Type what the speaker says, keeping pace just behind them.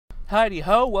Heidi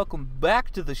ho, welcome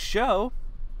back to the show.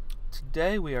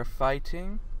 Today we are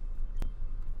fighting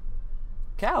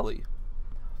Cali.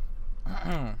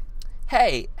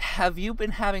 Hey, have you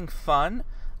been having fun?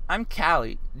 I'm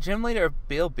Cali, gym leader of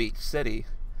Beale Beach City.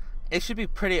 It should be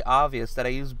pretty obvious that I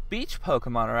use beach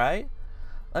Pokemon, right?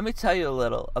 Let me tell you a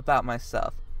little about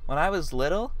myself. When I was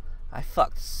little, I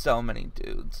fucked so many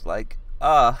dudes.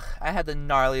 I had the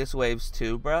gnarliest waves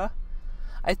too, bruh.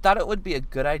 I thought it would be a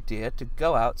good idea to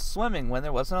go out swimming when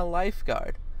there wasn't a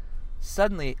lifeguard.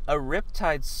 Suddenly, a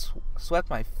riptide swept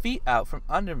my feet out from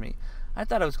under me. I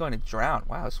thought I was going to drown.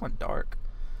 Wow, this went dark.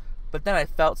 But then I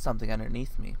felt something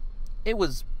underneath me. It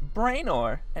was brain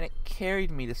ore, and it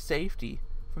carried me to safety.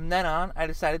 From then on, I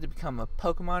decided to become a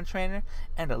Pokemon trainer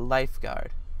and a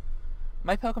lifeguard.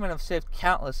 My Pokemon have saved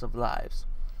countless of lives,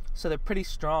 so they're pretty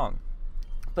strong.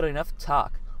 But enough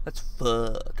talk. Let's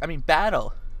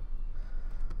battle.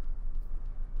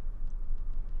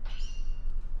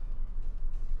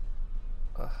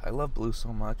 I love blue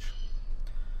so much.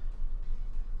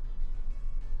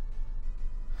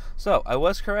 So, I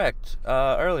was correct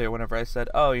earlier whenever I said,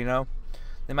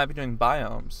 they might be doing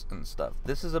biomes and stuff.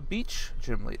 This is a beach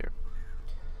gym leader.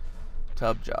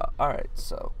 Tubjaw. Alright,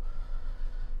 so.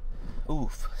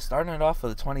 Starting it off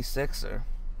with a 26er.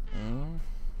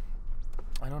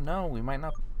 I don't know. We might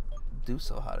not do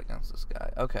so hot against this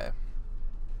guy. Okay.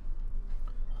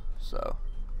 So,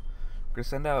 we're going to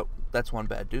send out, that's one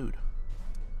bad dude.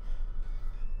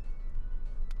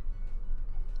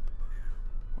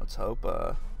 Let's hope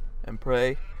and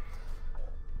pray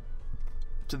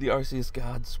to the Arceus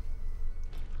gods.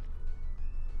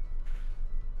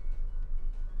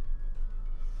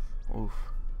 Oof.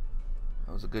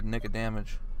 That was a good nick of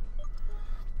damage.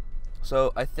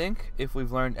 So I think if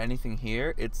we've learned anything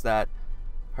here, it's that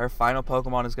her final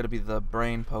Pokemon is going to be the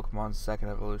Brain Pokemon's second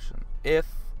evolution. If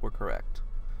we're correct.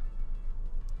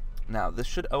 Now, this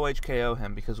should OHKO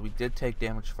him because we did take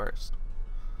damage first.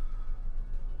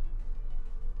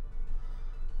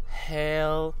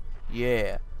 Hell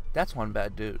yeah. That's one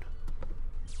bad dude.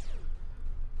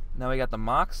 Now we got the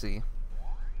Moxie.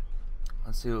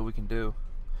 Let's see what we can do.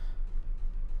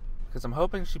 Because I'm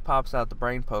hoping she pops out the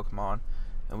Brain Pokemon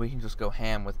and we can just go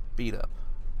ham with Beat Up.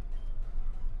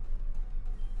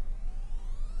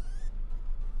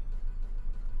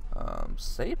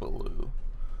 Sabaloo.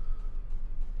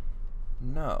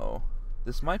 No.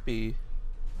 This might be...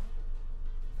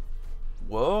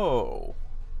 Whoa.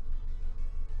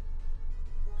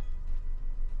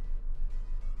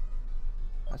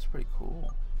 That's pretty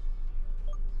cool.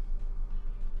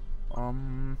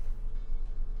 Let's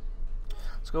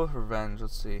go with Revenge.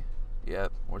 Let's see.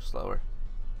 Yep, we're slower.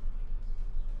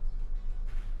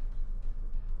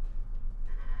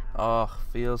 Oh,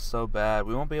 feels so bad.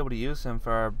 We won't be able to use him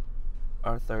for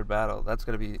our third battle. It's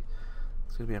gonna be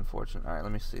unfortunate. Alright,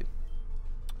 let me see.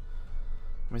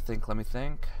 Let me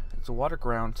think. It's a water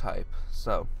ground type.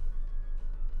 So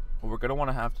what we're gonna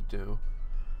wanna have to do,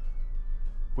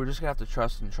 we're just gonna have to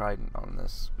trust in Trident on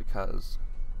this because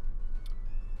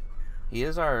he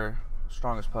is our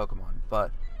strongest Pokemon,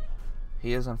 but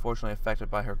he is unfortunately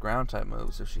affected by her ground type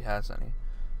moves if she has any.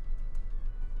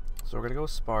 So we're gonna go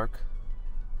with Spark.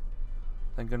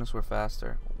 Thank goodness we're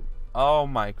faster. Oh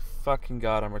my fucking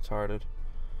god, I'm retarded.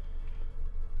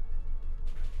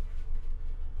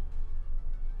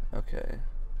 Okay.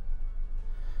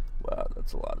 Wow,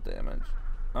 that's a lot of damage.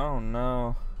 Oh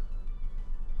no.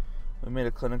 We made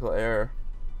a clinical error.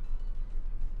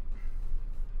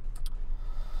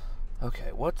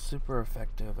 Okay, what's super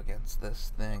effective against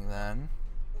this thing then?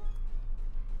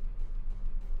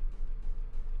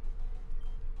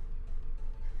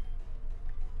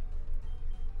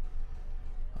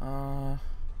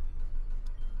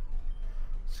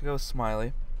 Let's go with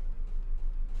Smiley.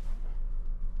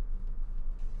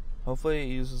 Hopefully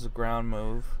it uses a ground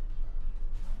move.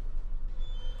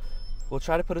 We'll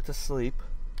try to put it to sleep.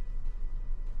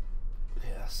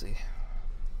 Yeah, see.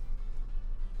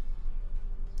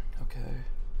 Okay.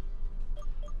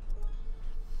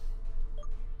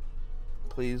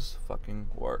 Please fucking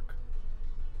work.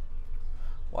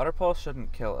 Water Pulse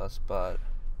shouldn't kill us, but...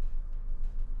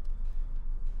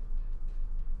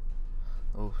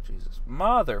 Oh, Jesus.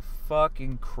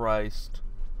 Motherfucking Christ.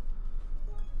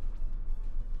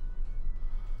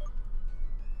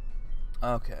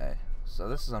 Okay. So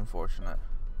this is unfortunate.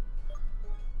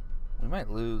 We might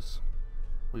lose.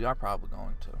 We are probably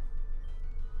going to.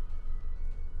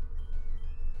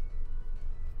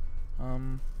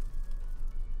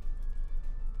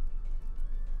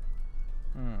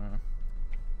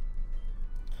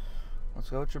 Let's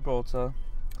go with Gibraltar.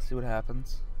 See what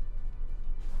happens.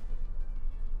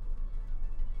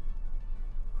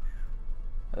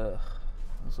 Ugh,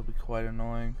 this will be quite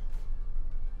annoying.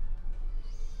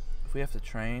 If we have to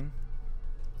train,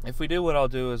 if we do, what I'll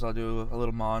do is I'll do a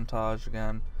little montage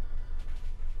again.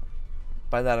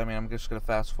 By that I mean I'm just gonna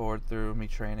fast forward through me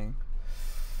training.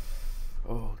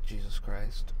 Oh, Jesus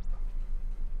Christ.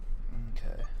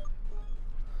 Okay.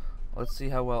 Let's see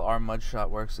how well our mud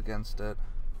shot works against it.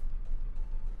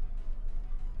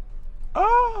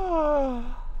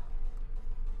 Oh!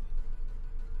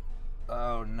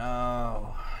 Oh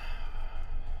no.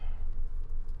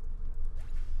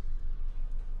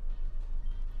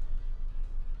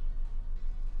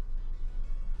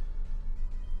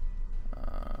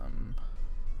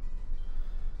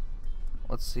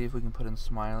 Let's see if we can put in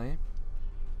Smiley.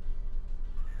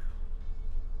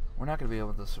 We're not going to be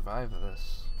able to survive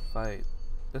this fight.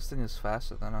 This thing is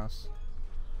faster than us.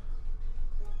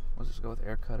 Let's just go with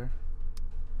Air Cutter.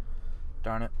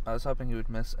 Darn it. I was hoping he would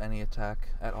miss any attack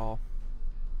at all.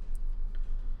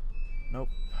 Nope.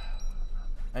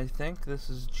 I think this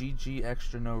is GG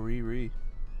extra no re-re.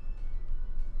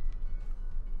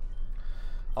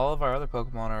 All of our other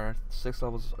Pokemon are 6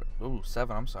 levels... Ooh,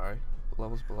 7, I'm sorry.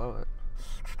 Levels below it.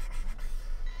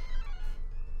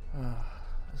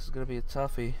 This is going to be a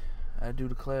toughie. I do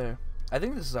declare. I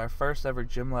think this is our first ever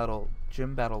gym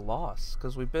battle loss,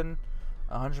 because we've been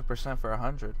 100% for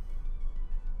 100.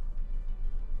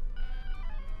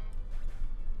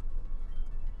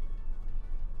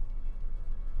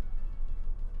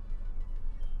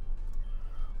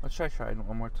 Let's try Trident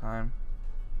one more time.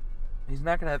 He's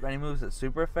not going to have any moves that's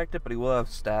super effective, but he will have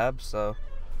stabs, so...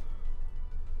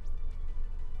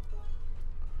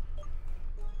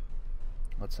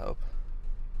 Let's hope.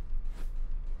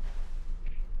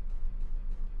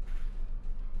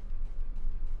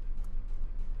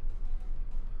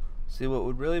 See, what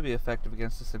would really be effective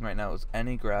against this thing right now is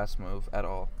any grass move at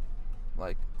all.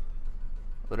 Like,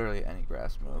 literally any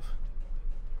grass move.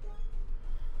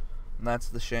 And that's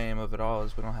the shame of it all,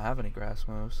 is we don't have any grass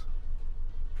moves.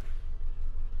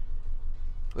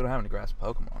 We don't have any grass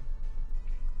Pokemon.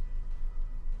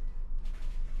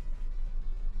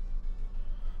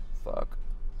 Fuck.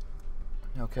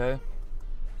 Okay.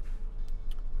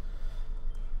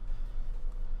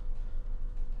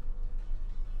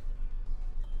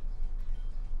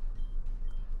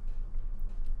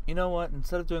 You know what?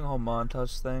 Instead of doing a whole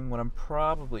montage thing, what I'm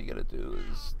probably gonna do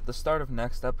is the start of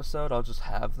next episode, I'll just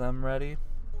have them ready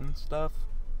and stuff.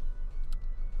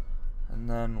 And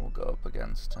then we'll go up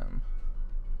against him.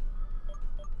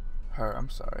 Her, I'm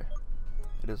sorry.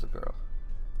 It is a girl.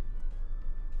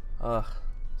 Ugh.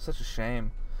 Such a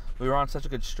shame. We were on such a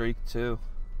good streak, too.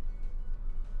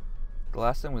 The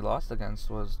last thing we lost against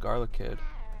was Garlic Kid.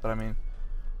 But I mean,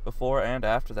 before and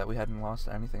after that, we hadn't lost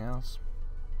to anything else.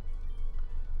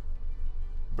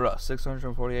 Bruh,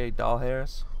 648 doll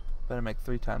hairs? Better make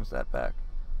 3 times that back.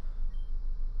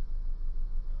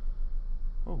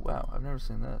 Oh, wow. I've never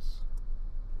seen this.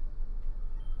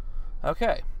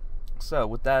 Okay. So,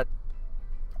 with that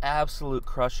absolute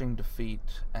crushing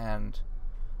defeat and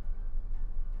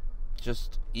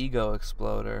just ego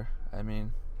exploder, I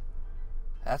mean,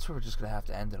 that's where we're just gonna have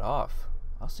to end it off.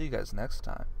 I'll see you guys next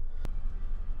time.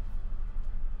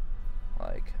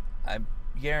 Like, I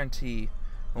guarantee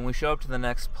when we show up to the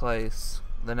next place,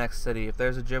 the next city, if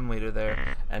there's a gym leader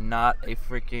there and not a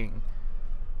freaking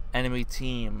enemy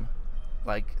team,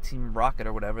 like Team Rocket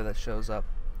or whatever that shows up,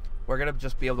 we're gonna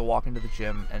just be able to walk into the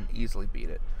gym and easily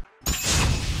beat it.